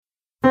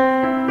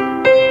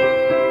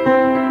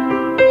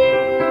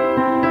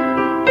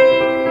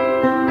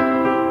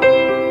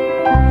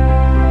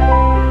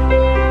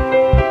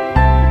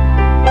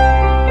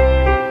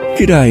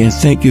G'day and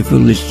thank you for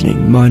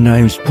listening. My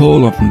name's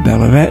Paul, I'm from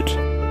Ballarat.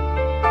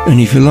 And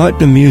if you like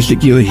the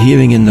music you're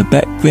hearing in the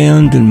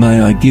background, then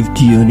may I give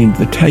to you an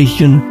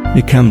invitation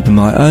to come to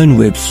my own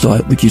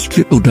website, which is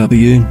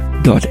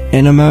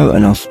www.anamoe,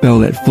 and I'll spell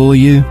that for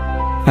you,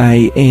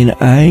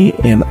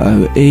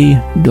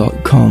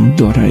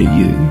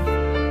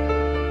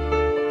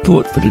 anamoe.com.au.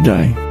 Thought for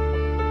today.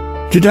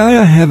 Today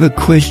I have a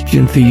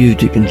question for you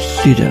to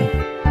consider.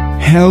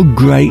 How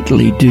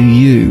greatly do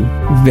you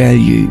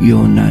value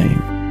your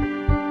name?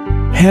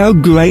 How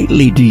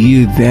greatly do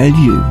you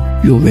value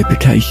your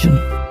reputation?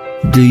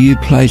 Do you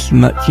place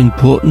much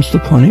importance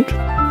upon it?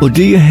 Or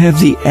do you have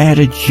the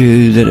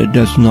attitude that it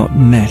does not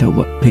matter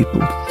what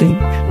people think?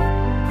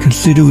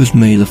 Consider with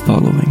me the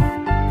following.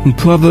 In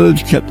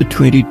Proverbs chapter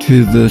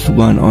 22 verse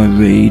 1 I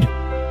read,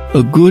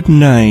 "A good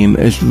name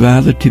is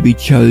rather to be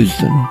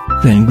chosen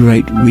than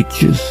great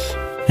riches,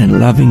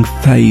 and loving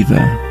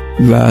favour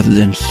rather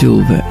than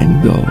silver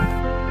and gold."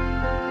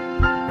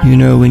 You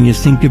know, when you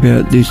think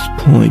about this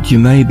point, you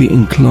may be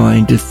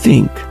inclined to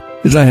think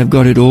that I have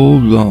got it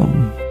all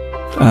wrong.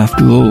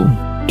 After all,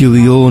 do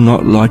we all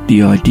not like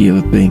the idea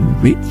of being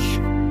rich?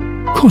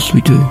 Of course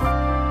we do.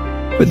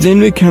 But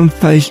then we come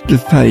face to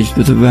face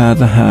with a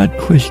rather hard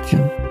question.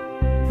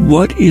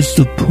 What is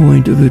the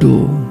point of it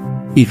all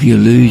if you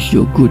lose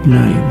your good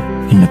name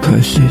in the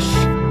process?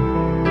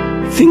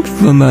 Think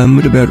for a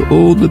moment about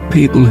all the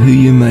people who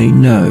you may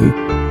know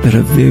that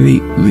are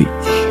very rich.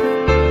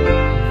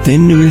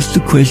 Then there is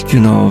the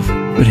question of,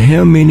 but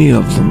how many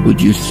of them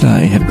would you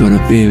say have got a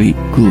very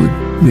good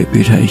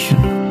reputation?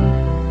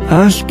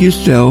 Ask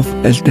yourself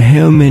as to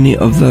how many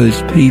of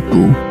those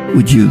people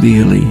would you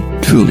really,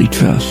 truly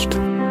trust?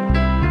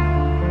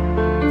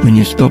 When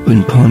you stop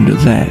and ponder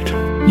that,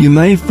 you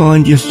may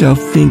find yourself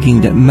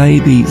thinking that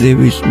maybe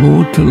there is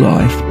more to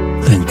life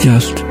than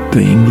just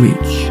being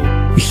rich,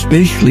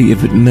 especially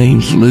if it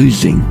means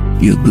losing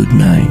your good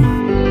name.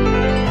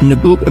 In the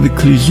book of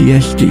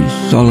Ecclesiastes,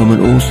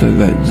 Solomon also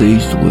wrote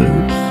these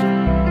words.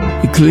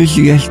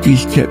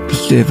 Ecclesiastes chapter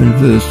 7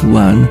 verse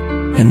 1,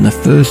 and the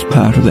first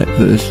part of that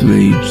verse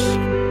reads,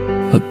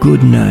 "A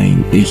good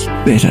name is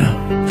better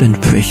than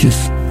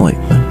precious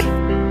ointment."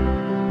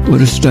 What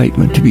a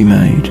statement to be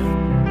made.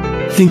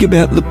 Think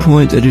about the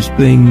point that is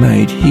being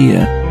made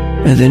here,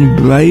 and then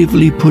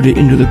bravely put it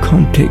into the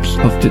context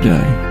of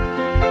today.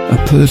 A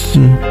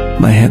person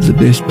may have the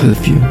best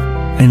perfume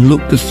and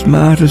look the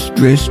smartest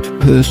dressed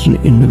person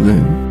in the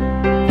room.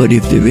 But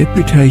if their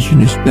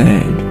reputation is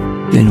bad,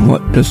 then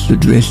what does the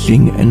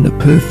dressing and the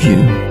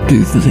perfume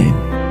do for them?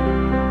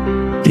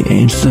 The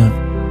answer,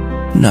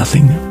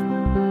 nothing.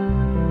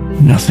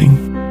 Nothing.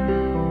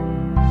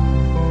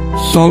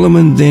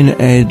 Solomon then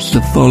adds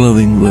the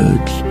following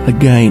words,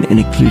 again in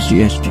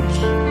Ecclesiastes.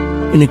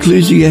 In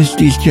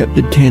Ecclesiastes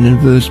chapter 10 and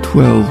verse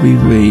 12 we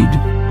read,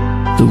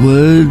 "The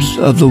words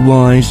of the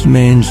wise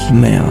man's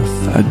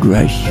mouth are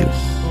gracious,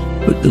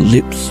 but the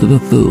lips of a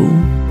fool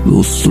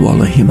will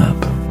swallow him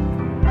up."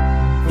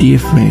 Dear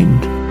friend,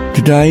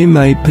 today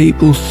may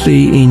people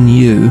see in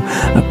you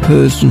a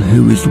person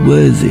who is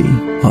worthy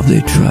of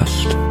their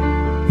trust.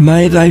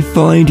 May they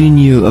find in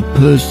you a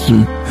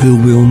person who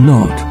will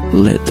not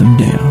let them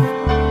down,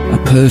 a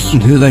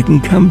person who they can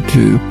come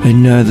to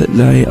and know that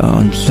they are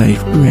on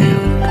safe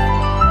ground.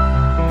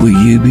 Will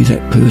you be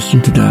that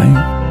person today?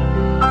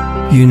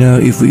 You know,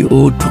 if we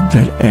all took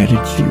that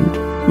attitude,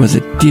 what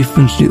a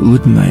difference it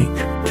would make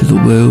to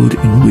the world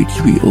in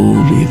which we all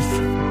live.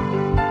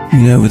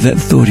 You know, with that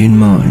thought in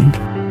mind,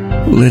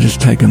 let us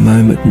take a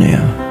moment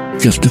now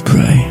just to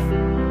pray.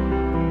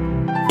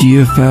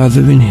 Dear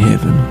Father in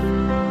heaven,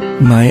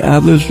 may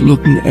others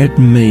looking at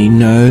me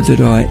know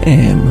that I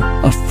am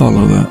a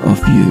follower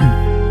of you.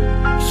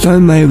 So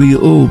may we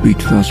all be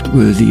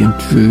trustworthy and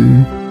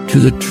true to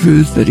the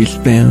truth that is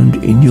found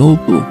in your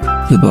book,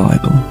 the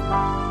Bible.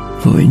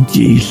 For in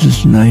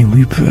Jesus' name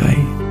we pray.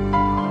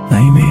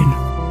 Amen.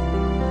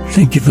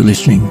 Thank you for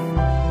listening.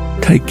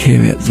 Take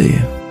care out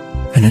there.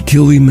 And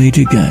until we meet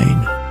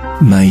again,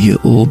 may you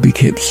all be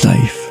kept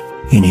safe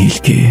in His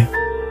care.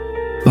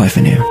 Bye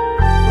for now.